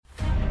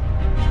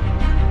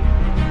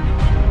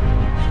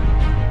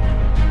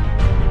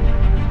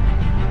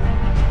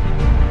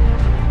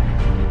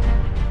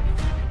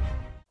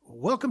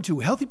welcome to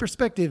Healthy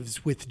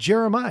Perspectives with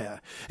Jeremiah,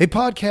 a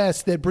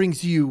podcast that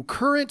brings you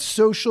current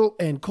social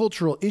and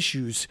cultural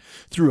issues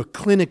through a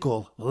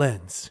clinical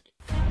lens.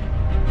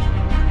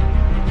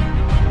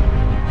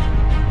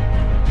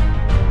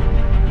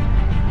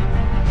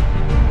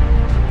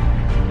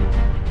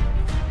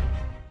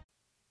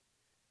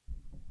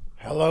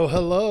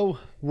 Hello.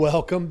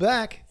 Welcome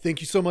back. Thank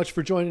you so much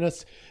for joining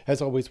us.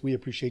 As always, we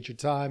appreciate your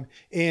time,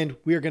 and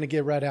we're going to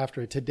get right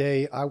after it.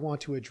 Today, I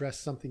want to address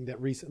something that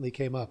recently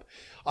came up.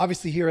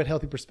 Obviously, here at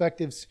Healthy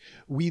Perspectives,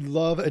 we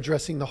love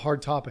addressing the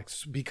hard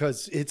topics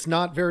because it's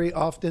not very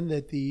often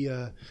that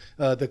the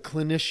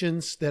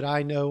clinicians that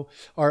I know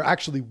are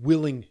actually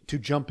willing to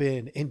jump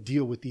in and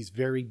deal with these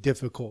very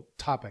difficult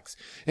topics.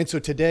 And so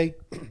today,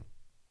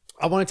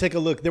 I want to take a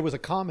look. There was a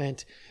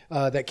comment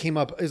that came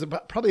up. It was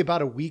probably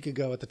about a week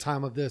ago at the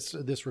time of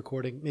this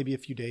recording, maybe a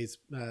few days,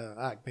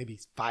 maybe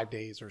 5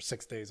 days or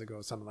 6 days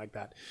ago, something like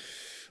that,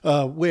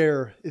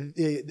 where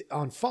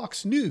on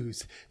Fox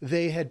News,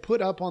 they had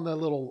put up on the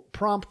little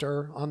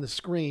prompter on the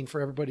screen for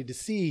everybody to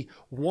see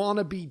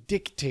 "Wannabe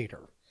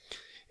dictator."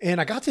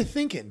 And I got to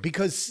thinking,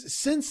 because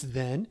since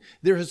then,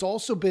 there has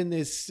also been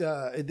this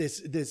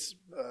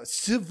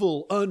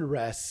civil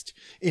unrest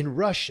in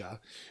Russia,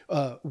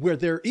 where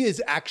there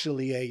is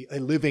actually a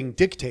living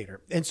dictator.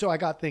 And so I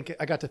got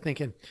to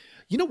thinking,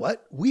 you know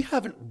what? We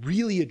haven't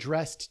really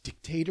addressed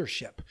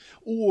dictatorship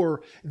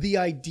or the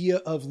idea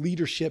of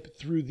leadership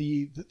through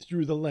the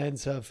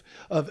lens of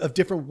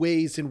different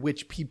ways in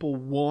which people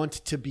want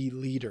to be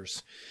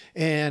leaders.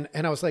 And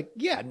I was like,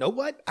 yeah, know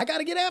what? I got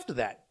to get after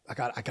that. I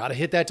got to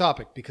hit that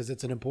topic because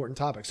it's an important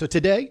topic. So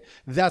today,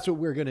 that's what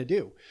we're going to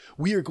do.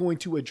 We are going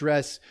to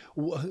address,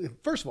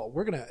 first of all,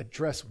 we're going to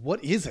address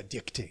what is a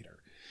dictator,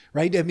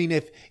 right? I mean,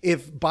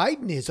 if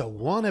Biden is a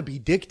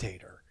wannabe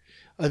dictator,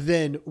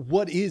 then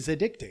what is a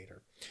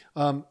dictator?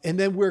 And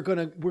then we're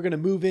gonna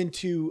move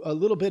into a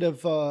little bit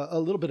of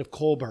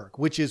Kohlberg,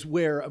 which is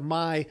where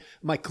my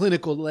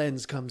clinical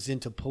lens comes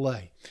into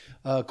play.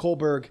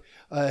 Kohlberg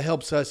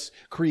helps us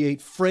create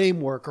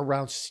framework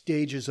around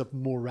stages of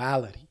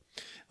morality.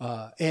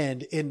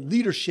 And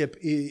leadership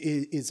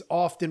is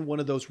often one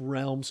of those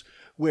realms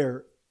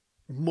where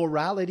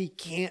morality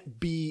can't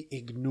be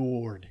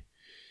ignored.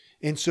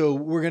 And so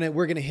we're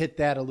gonna hit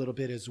that a little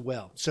bit as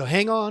well. So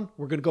hang on,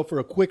 we're gonna go for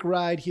a quick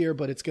ride here,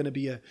 but it's gonna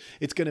be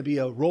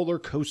a roller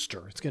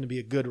coaster. It's gonna be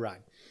a good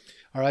ride.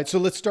 All right. So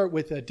let's start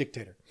with a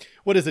dictator.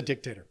 What is a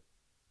dictator?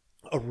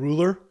 A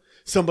ruler,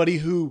 somebody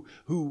who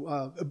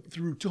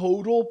through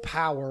total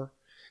power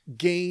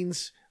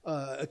gains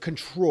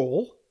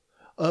control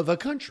of a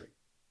country.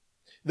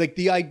 Like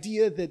the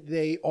idea that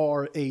they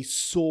are a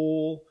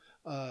sole,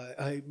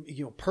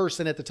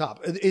 person at the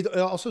top. It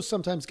also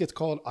sometimes gets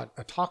called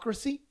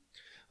autocracy.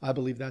 I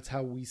believe that's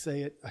how we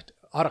say it.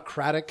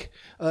 Autocratic,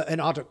 an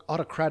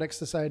autocratic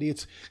society.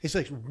 It's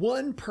like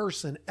one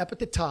person up at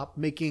the top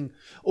making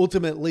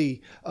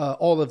ultimately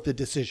all of the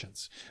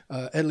decisions.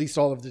 At least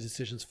all of the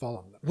decisions fall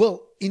on them.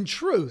 Well, in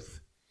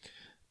truth,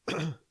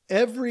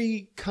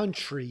 every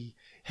country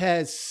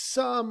has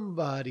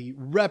somebody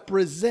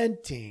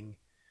representing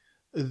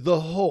the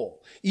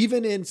whole.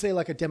 Even in, say,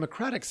 like a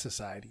democratic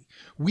society,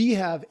 we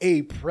have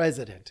a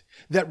president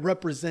that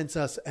represents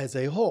us as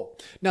a whole.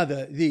 Now,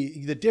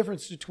 the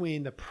difference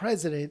between the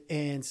president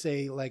and,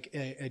 say, like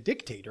a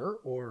dictator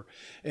or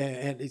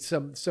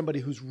somebody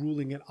who's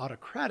ruling an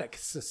autocratic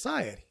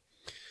society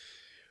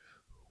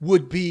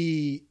would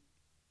be,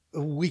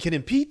 we can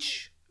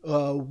impeach,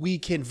 we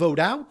can vote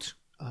out,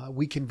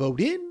 we can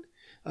vote in.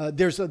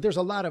 There's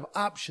a lot of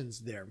options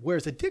there.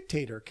 Whereas a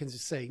dictator can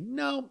just say,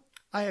 no,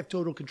 I have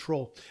total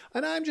control,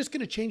 and I'm just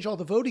going to change all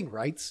the voting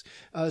rights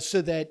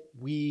so that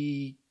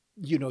we,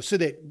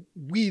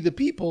 the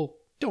people,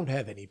 don't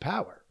have any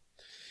power.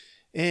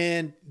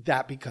 And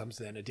that becomes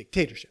then a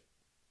dictatorship.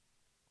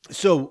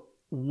 So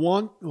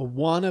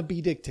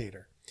wannabe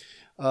dictator,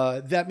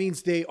 that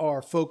means they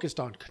are focused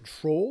on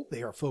control,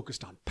 they are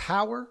focused on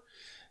power,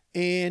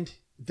 and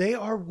they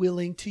are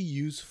willing to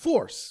use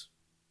force.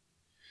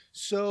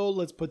 So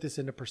let's put this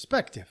into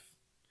perspective.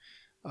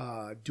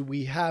 Do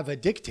we have a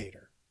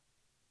dictator?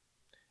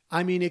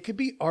 I mean, it could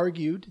be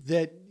argued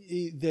that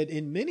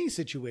in many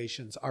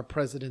situations, our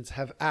presidents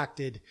have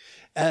acted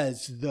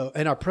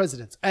and our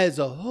presidents as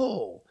a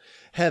whole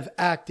have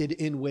acted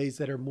in ways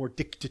that are more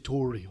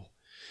dictatorial.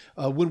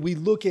 When we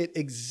look at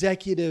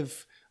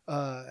executive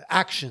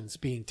actions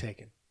being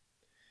taken,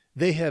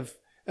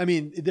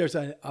 there's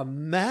a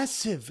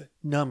massive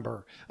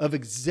number of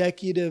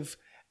executive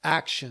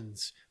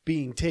actions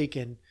being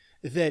taken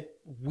that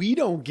we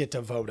don't get to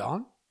vote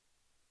on.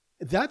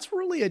 That's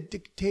really a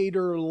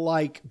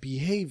dictator-like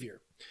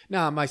behavior.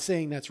 Now, am I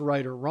saying that's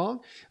right or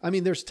wrong? I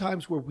mean, there's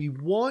times where we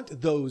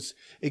want those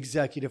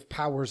executive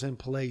powers in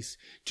place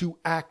to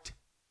act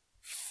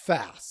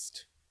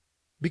fast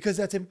because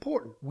that's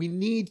important. We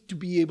need to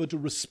be able to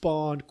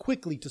respond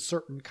quickly to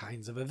certain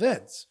kinds of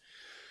events.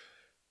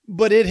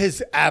 But it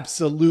has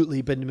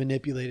absolutely been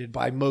manipulated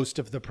by most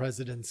of the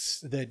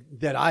presidents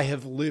that I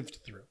have lived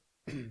through.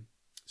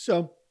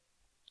 So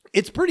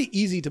it's pretty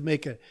easy to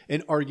make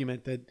an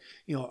argument that,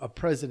 a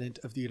president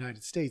of the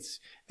United States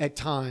at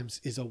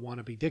times is a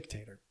wannabe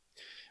dictator.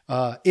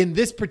 In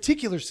this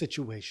particular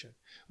situation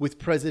with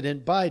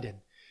President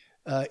Biden,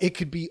 it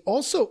could be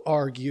also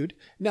argued.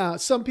 Now,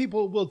 some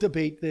people will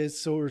debate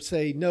this or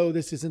say, no,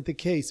 this isn't the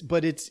case,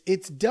 but it's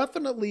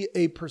definitely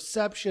a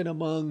perception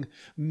among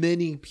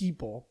many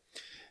people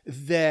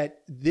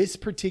that this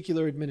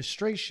particular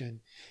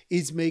administration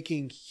is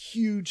making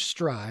huge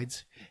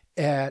strides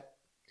at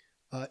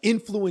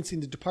influencing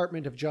the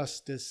Department of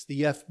Justice,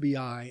 the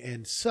FBI,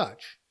 and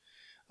such.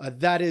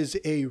 That is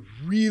a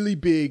really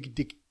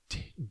big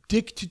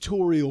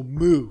dictatorial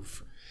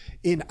move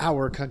in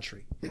our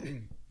country.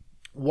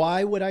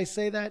 Why would I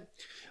say that?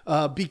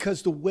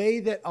 Because the way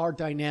that our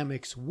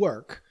dynamics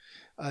work,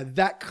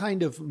 that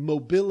kind of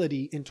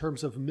mobility in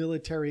terms of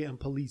military and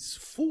police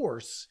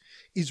force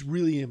is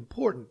really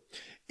important.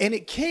 And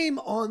it came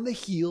on the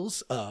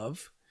heels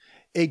of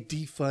a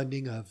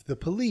defunding of the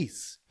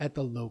police at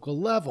the local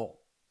level.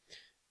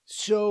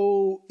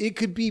 So it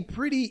could be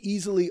pretty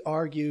easily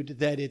argued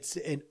that it's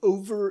an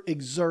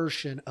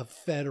overexertion of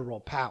federal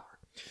power.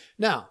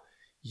 Now,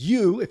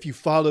 if you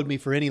followed me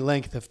for any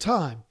length of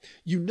time,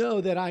 you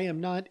know that I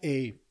am not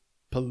a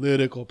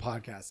political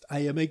podcast. I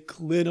am a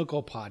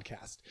clinical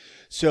podcast.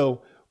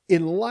 So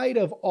in light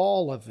of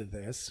all of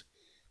this,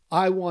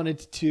 I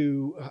wanted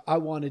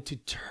to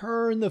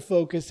turn the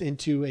focus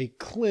into a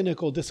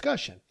clinical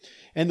discussion.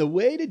 And the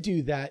way to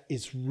do that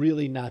is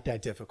really not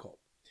that difficult.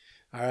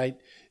 All right.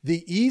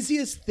 The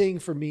easiest thing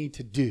for me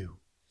to do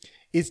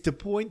is to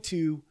point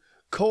to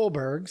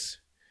Kohlberg's,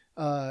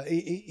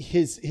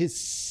 his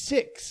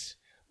 6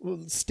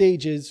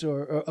 stages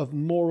of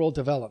moral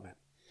development.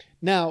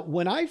 Now,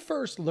 when I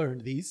first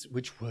learned these,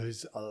 which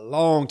was a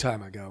long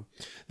time ago,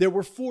 there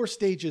were 4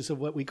 stages of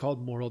what we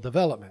called moral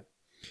development.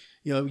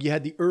 You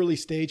had the early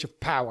stage of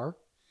power.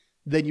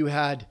 Then you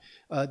had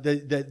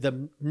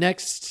the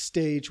next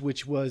stage,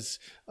 which was,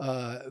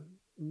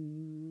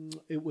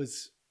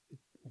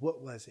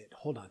 what was it?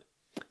 Hold on.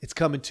 It's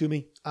coming to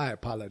me. I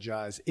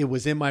apologize. It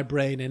was in my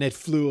brain and it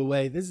flew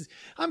away.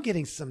 I'm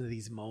getting some of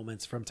these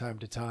moments from time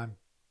to time.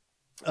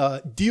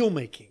 Deal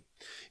making.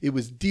 It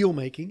was deal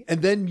making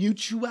and then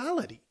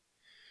mutuality,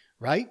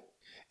 right?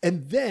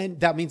 And then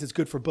that means it's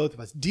good for both of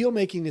us. Deal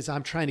making is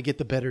I'm trying to get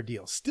the better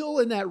deal. Still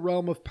in that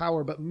realm of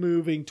power, but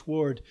moving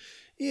toward,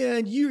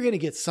 and you're going to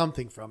get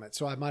something from it.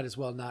 So I might as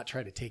well not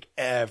try to take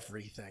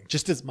everything,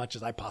 just as much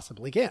as I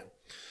possibly can.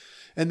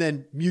 And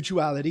then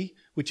mutuality,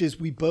 which is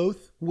we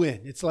both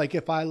win. It's like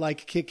if I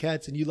like Kit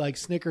Kats and you like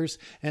Snickers,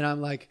 and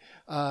I'm like,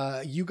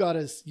 you got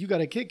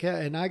a Kit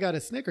Kat and I got a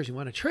Snickers. You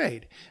want to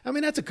trade? I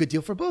mean, that's a good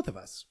deal for both of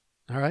us.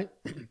 All right.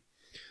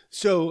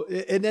 So,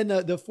 and then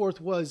the fourth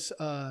was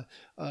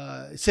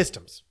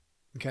systems.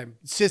 Okay,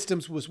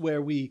 systems was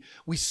where we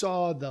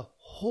saw the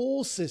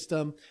whole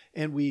system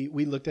and we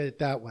looked at it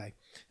that way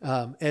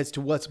as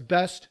to what's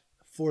best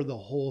for the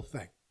whole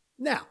thing.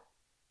 Now,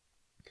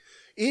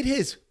 it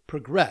has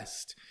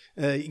progressed.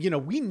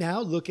 We now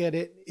look at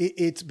it.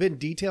 It's been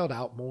detailed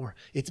out more.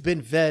 It's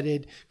been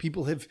vetted.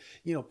 People have,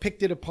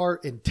 picked it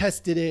apart and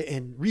tested it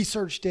and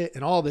researched it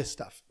and all this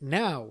stuff.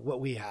 Now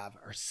what we have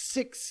are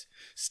 6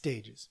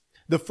 stages.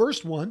 The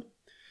first one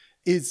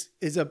is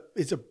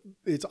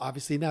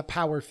obviously in that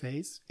power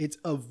phase. It's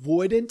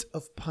avoidant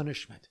of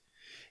punishment.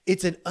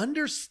 It's an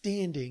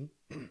understanding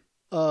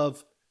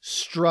of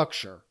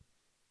structure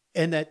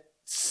and that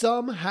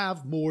some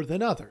have more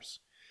than others.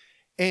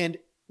 And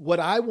what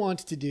I want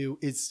to do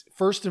is,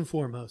 first and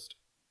foremost,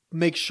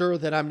 make sure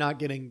that I'm not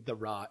getting the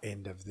raw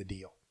end of the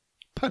deal,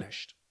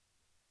 punished.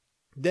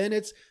 Then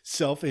it's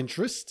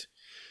self-interest,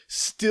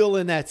 still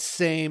in that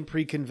same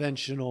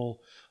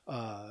pre-conventional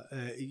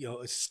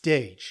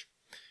stage,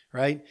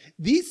 right?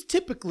 These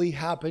typically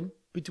happen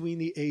between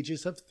the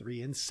ages of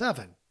 3 and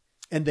 7,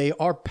 and they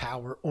are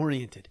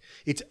power-oriented.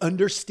 It's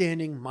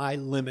understanding my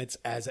limits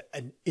as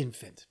an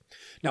infant.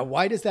 Now,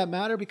 why does that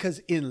matter? Because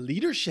in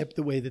leadership,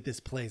 the way that this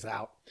plays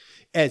out,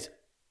 as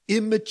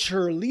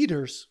immature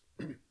leaders,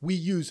 we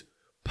use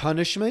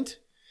punishment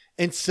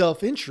and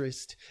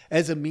self-interest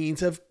as a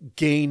means of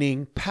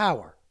gaining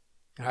power.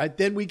 All right,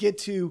 then we get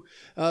to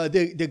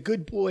the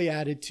good boy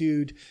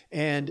attitude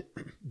and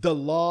the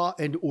law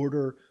and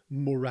order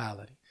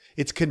morality.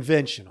 It's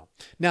conventional.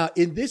 Now,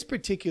 in this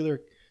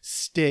particular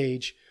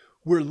stage,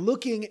 we're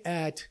looking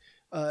at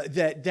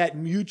that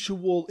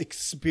mutual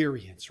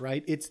experience,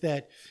 right? It's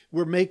that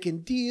we're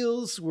making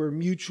deals, we're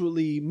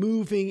mutually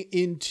moving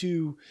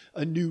into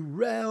a new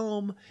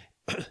realm.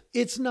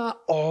 It's not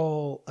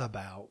all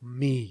about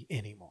me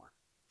anymore.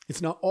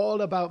 It's not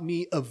all about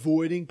me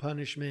avoiding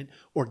punishment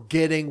or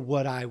getting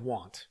what I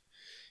want.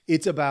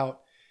 It's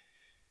about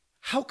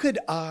how could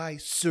I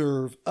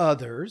serve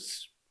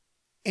others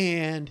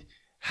and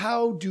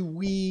how do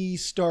we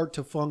start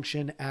to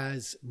function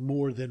as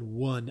more than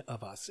one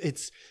of us?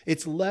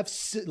 It's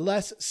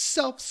less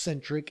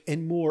self-centric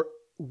and more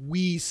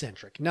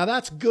we-centric. Now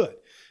that's good.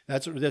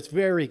 That's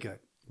very good.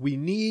 We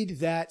need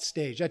that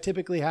stage. That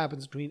typically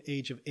happens between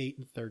age of 8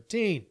 and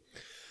 13.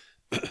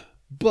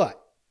 But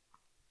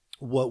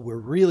what we're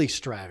really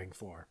striving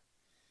for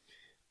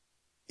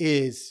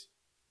is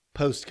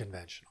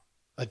post-conventional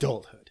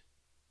adulthood.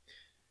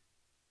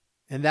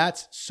 And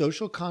that's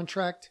social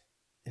contract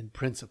and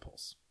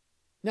principles.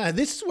 Now,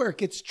 this is where it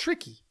gets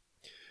tricky,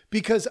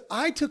 because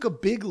I took a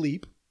big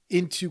leap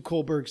into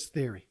Kohlberg's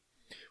theory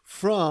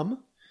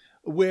from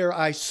where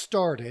I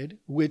started,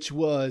 which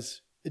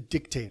was a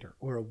dictator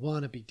or a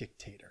wannabe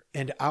dictator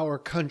and our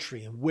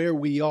country and where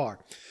we are.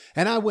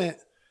 And I went,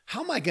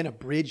 how am I going to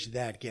bridge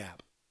that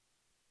gap?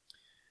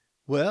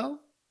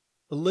 Well,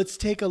 let's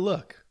take a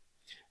look.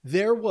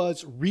 There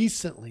was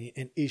recently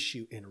an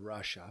issue in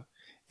Russia,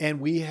 and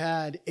we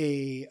had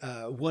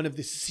one of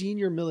the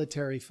senior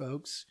military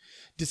folks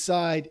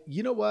decide,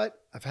 you know what,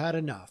 I've had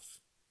enough.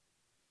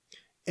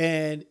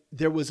 And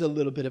there was a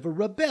little bit of a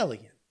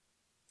rebellion.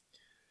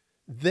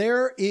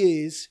 There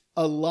is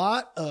a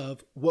lot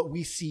of what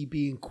we see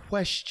being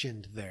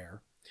questioned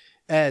there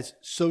as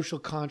social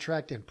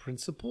contract and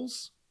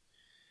principles.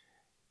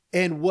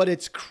 And what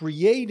it's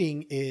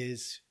creating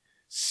is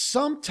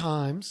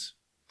sometimes,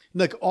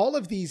 like all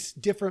of these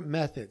different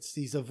methods,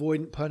 these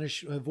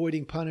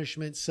avoiding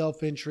punishment,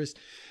 self-interest,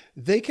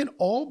 they can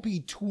all be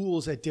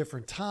tools at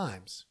different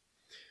times.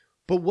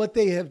 But what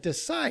they have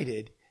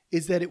decided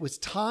is that it was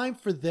time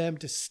for them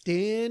to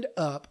stand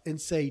up and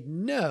say,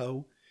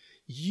 no,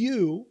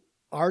 you,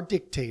 our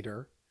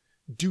dictator,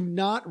 do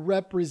not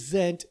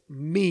represent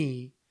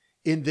me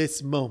in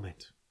this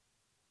moment.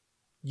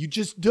 You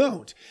just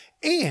don't.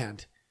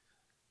 And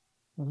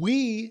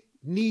we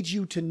need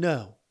you to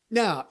know.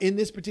 Now, in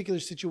this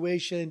particular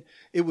situation,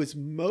 it was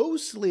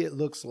mostly, it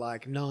looks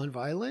like,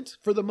 nonviolent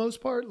for the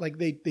most part. Like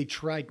they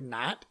tried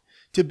not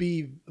to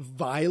be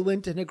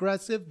violent and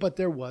aggressive, but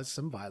there was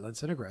some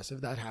violence and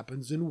aggressive. That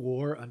happens in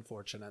war,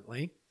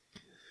 unfortunately.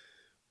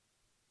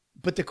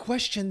 But the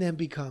question then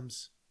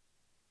becomes,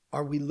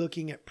 are we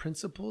looking at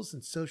principles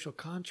and social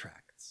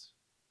contracts?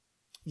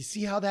 You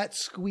see how that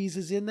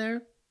squeezes in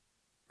there?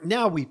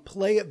 Now we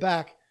play it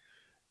back,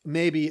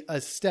 maybe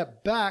a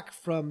step back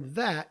from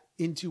that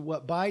into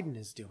what Biden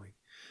is doing.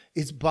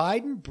 Is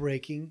Biden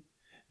breaking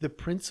the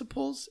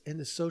principles and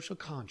the social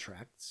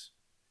contracts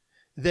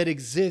that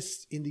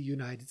exist in the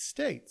United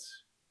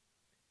States?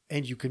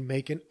 And you can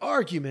make an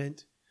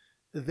argument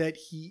that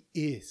he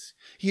is.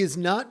 He is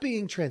not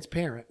being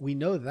transparent. We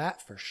know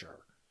that for sure.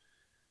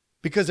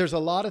 Because there's a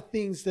lot of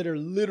things that are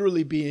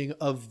literally being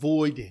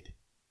avoided.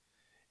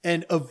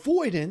 And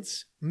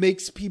avoidance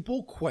makes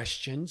people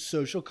question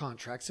social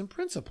contracts and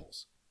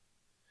principles.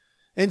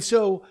 And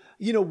so,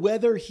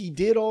 whether he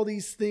did all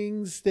these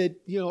things that,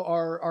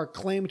 are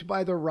claimed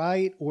by the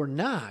right or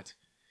not,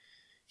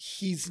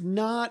 he's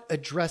not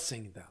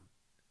addressing them,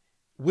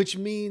 which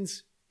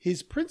means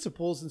his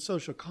principles and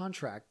social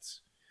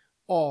contracts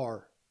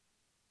are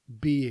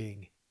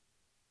being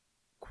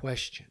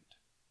questioned.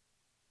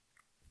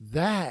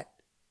 That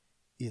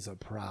is a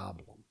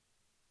problem.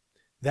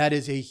 That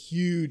is a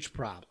huge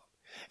problem.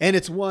 And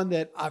it's one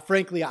that,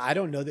 frankly, I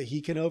don't know that he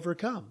can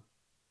overcome.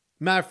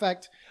 Matter of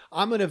fact,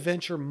 I'm going to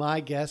venture my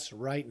guess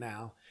right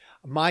now.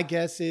 My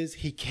guess is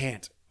he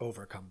can't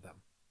overcome them.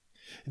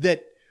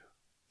 That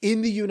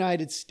in the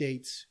United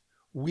States,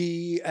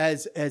 we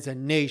as a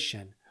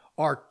nation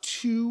are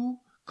too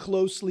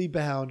closely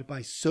bound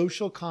by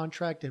social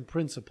contract and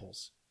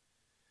principles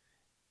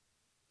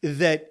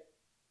that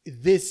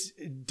this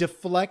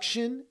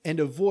deflection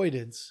and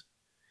avoidance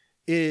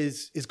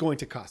is going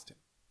to cost him.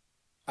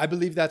 I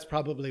believe that's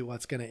probably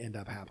what's going to end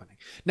up happening.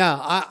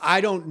 Now,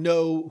 I don't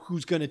know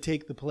who's going to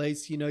take the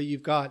place.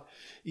 You've got,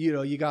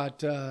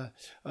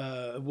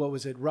 what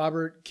was it?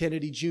 Robert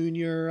Kennedy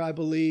Jr., I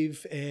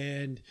believe.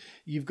 And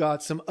you've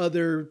got some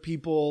other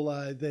people,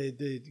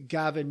 the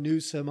Gavin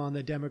Newsom on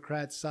the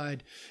Democrat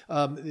side.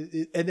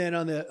 And then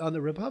on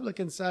the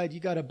Republican side, you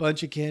got a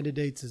bunch of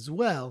candidates as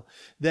well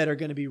that are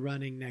going to be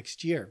running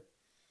next year.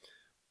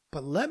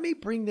 But let me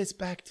bring this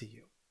back to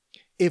you.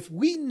 If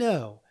we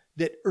know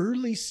that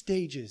early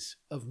stages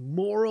of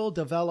moral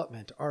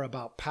development are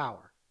about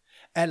power,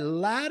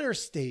 and latter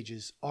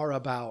stages are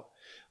about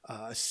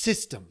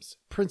systems,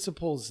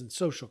 principles, and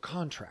social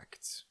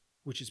contracts,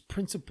 which is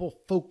principle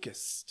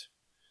focused.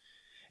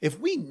 If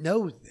we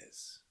know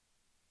this,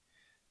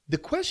 the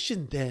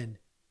question then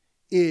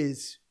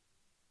is,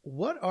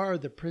 what are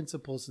the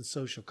principles and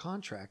social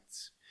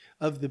contracts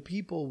of the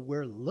people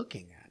we're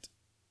looking at?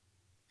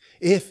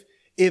 If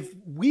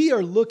we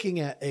are looking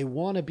at a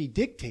wannabe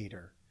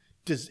dictator,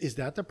 is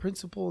that the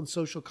principle and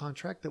social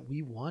contract that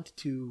we want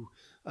to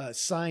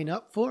sign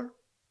up for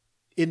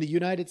in the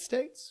United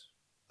States?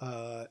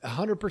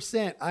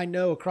 100%, I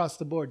know across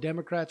the board,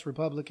 Democrats,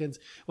 Republicans,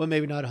 well,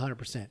 maybe not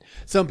 100%.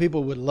 Some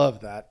people would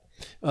love that,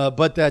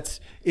 but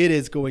it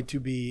is going to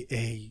be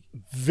a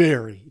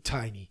very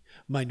tiny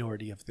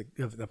minority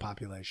of the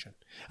population.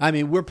 I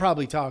mean, we're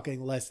probably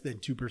talking less than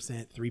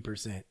 2%,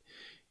 3%.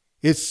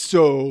 It's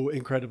so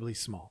incredibly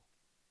small.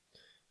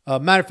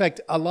 Matter of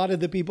fact, a lot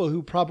of the people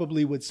who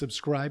probably would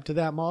subscribe to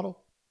that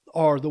model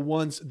are the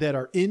ones that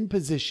are in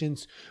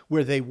positions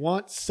where they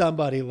want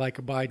somebody like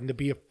Biden to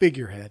be a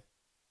figurehead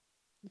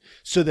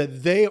so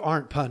that they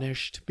aren't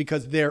punished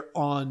because they're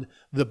on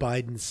the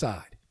Biden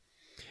side.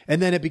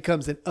 And then it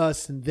becomes an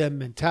us and them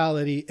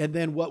mentality. And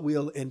then what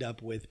we'll end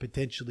up with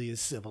potentially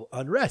is civil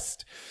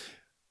unrest.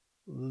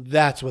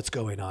 That's what's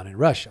going on in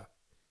Russia.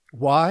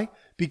 Why?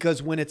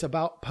 Because when it's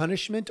about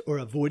punishment or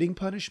avoiding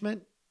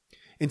punishment,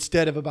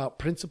 instead of about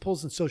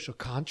principles and social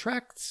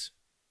contracts,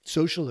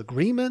 social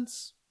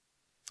agreements,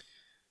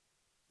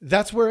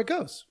 that's where it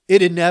goes.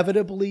 It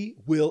inevitably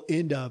will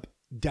end up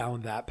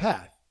down that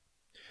path.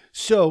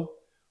 So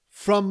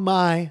from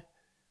my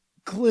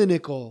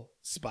clinical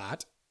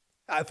spot,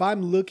 if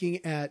I'm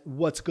looking at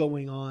what's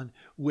going on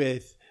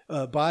with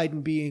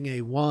Biden being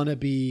a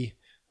wannabe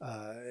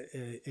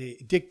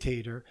a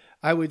dictator,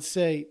 I would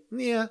say,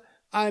 yeah,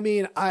 I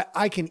mean,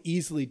 I can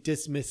easily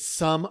dismiss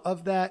some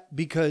of that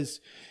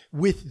because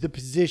with the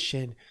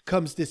position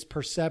comes this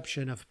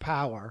perception of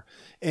power.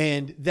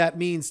 And that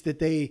means that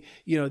they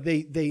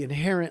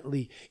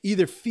inherently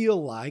either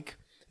feel like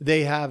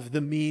they have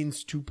the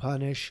means to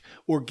punish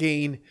or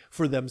gain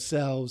for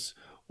themselves,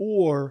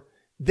 or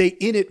they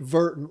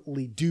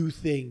inadvertently do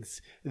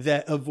things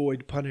that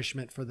avoid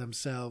punishment for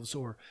themselves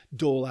or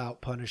dole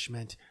out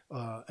punishment.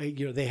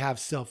 They have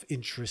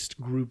self-interest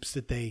groups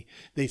that they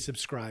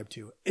subscribe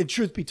to. And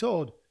truth be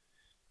told,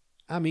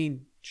 I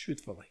mean,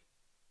 truthfully,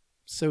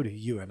 so do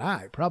you and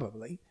I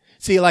probably.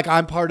 See, like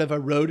I'm part of a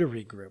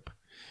Rotary group.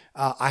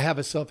 I have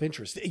a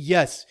self-interest.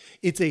 Yes,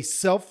 it's a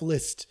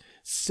selfless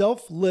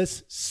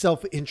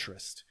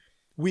self-interest.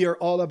 We are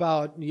all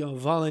about,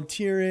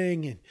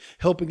 volunteering and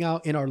helping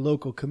out in our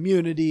local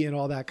community and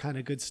all that kind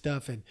of good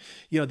stuff. And,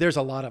 there's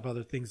a lot of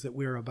other things that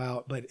we're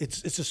about, but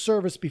it's a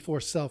service before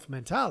self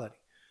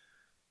mentality.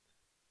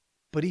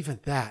 But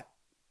even that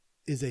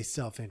is a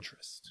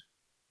self-interest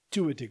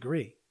to a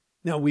degree.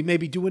 Now, we may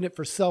be doing it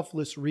for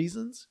selfless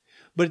reasons,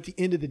 but at the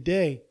end of the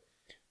day,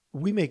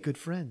 we make good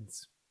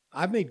friends.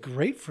 I've made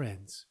great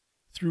friends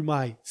through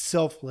my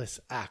selfless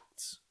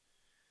acts.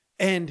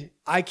 And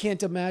I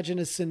can't imagine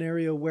a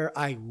scenario where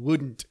I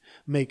wouldn't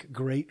make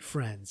great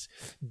friends.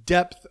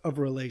 Depth of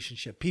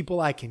relationship, people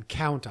I can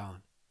count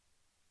on.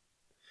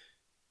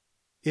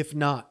 If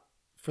not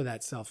for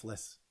that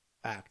selfless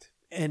act.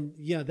 And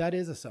that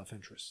is a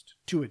self-interest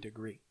to a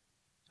degree.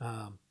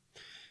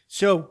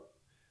 So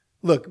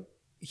look,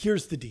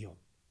 here's the deal.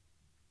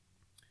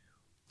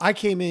 I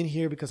came in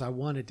here because I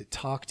wanted to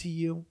talk to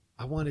you.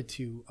 I wanted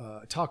to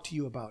talk to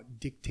you about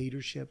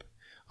dictatorship.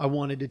 I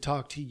wanted to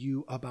talk to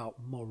you about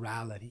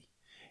morality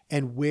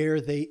and where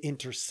they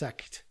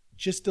intersect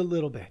just a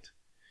little bit.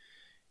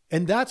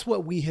 And that's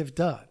what we have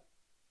done.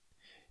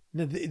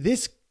 Now,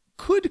 this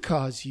could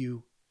cause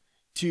you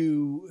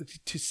to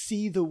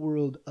see the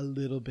world a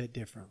little bit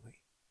differently.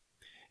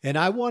 And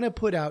I want to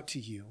put out to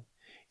you,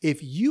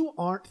 if you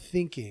aren't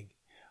thinking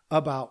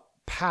about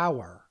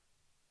power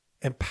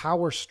and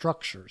power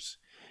structures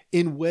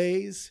in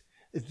ways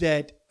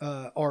that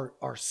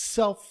are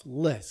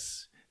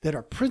selfless, that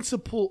are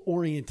principle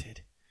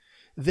oriented,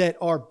 that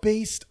are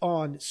based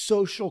on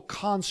social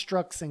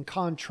constructs and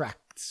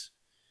contracts,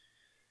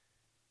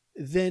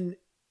 then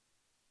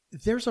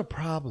there's a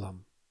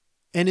problem.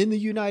 And in the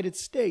United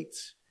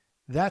States,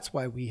 that's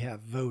why we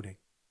have voting.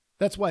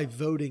 That's why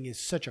voting is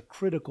such a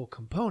critical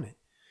component,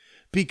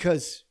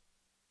 because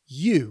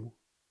you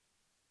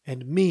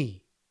and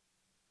me,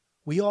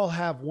 we all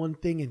have one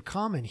thing in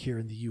common here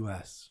in the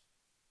U.S.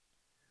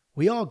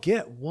 We all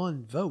get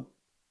one vote.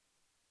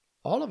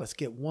 All of us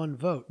get one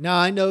vote. Now,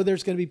 I know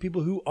there's going to be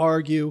people who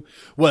argue,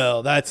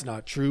 well, that's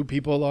not true.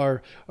 People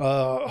are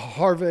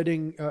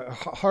harvesting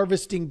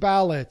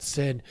ballots,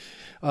 and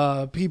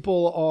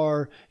people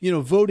are,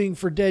 voting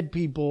for dead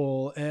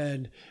people.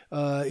 And,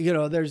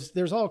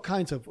 there's all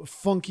kinds of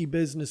funky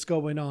business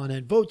going on,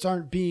 and votes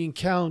aren't being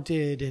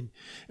counted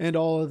and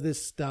all of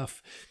this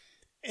stuff.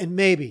 And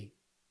maybe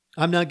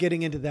I'm not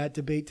getting into that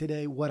debate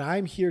today. What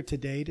I'm here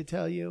today to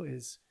tell you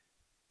is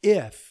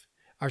if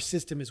our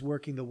system is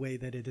working the way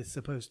that it is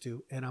supposed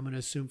to, and I'm going to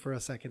assume for a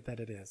second that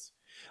it is.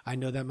 I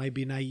know that might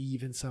be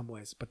naive in some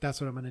ways, but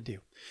that's what I'm going to do.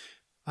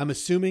 I'm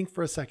assuming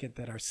for a second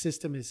that our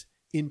system is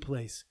in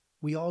place.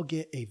 We all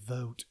get a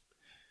vote.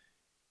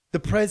 The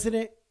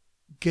president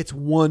gets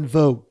one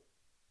vote.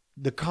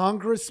 The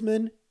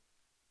congressmen,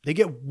 they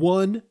get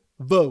one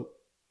vote.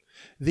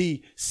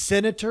 The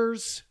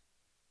senators,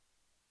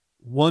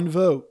 one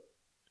vote.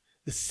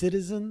 The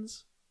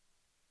citizens,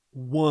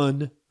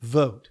 one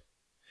vote.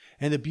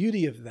 And the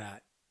beauty of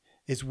that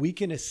is we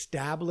can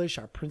establish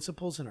our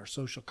principles and our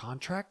social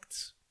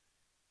contracts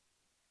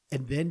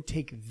and then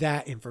take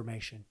that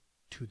information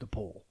to the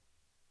poll,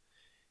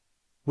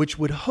 which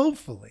would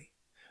hopefully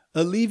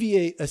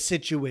alleviate a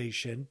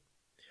situation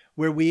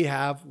where we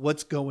have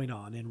what's going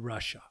on in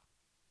Russia,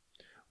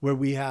 where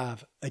we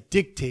have a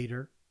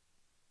dictator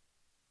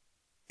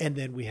and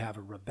then we have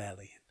a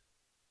rebellion.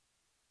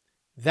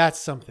 That's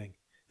something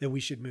that we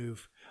should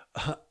move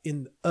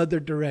in the other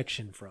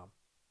direction from.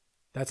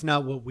 That's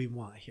not what we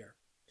want here.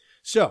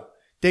 So,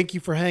 thank you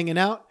for hanging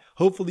out.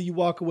 Hopefully you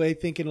walk away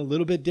thinking a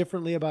little bit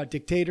differently about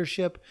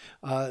dictatorship.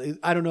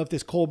 I don't know if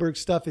this Kohlberg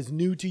stuff is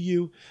new to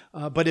you,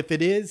 but if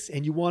it is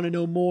and you want to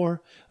know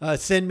more,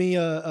 send me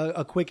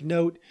a quick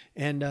note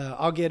and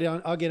I'll get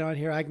on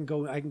here. I can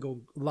go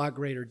a lot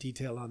greater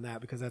detail on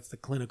that because that's the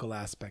clinical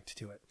aspect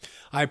to it.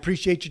 I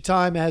appreciate your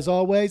time as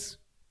always.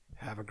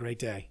 Have a great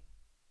day.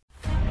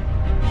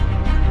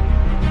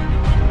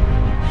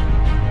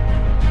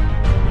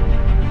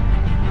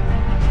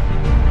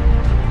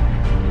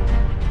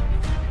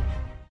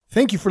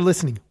 Thank you for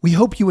listening. We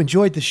hope you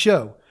enjoyed the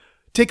show.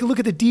 Take a look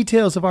at the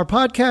details of our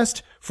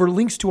podcast for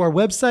links to our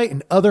website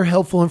and other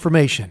helpful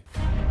information.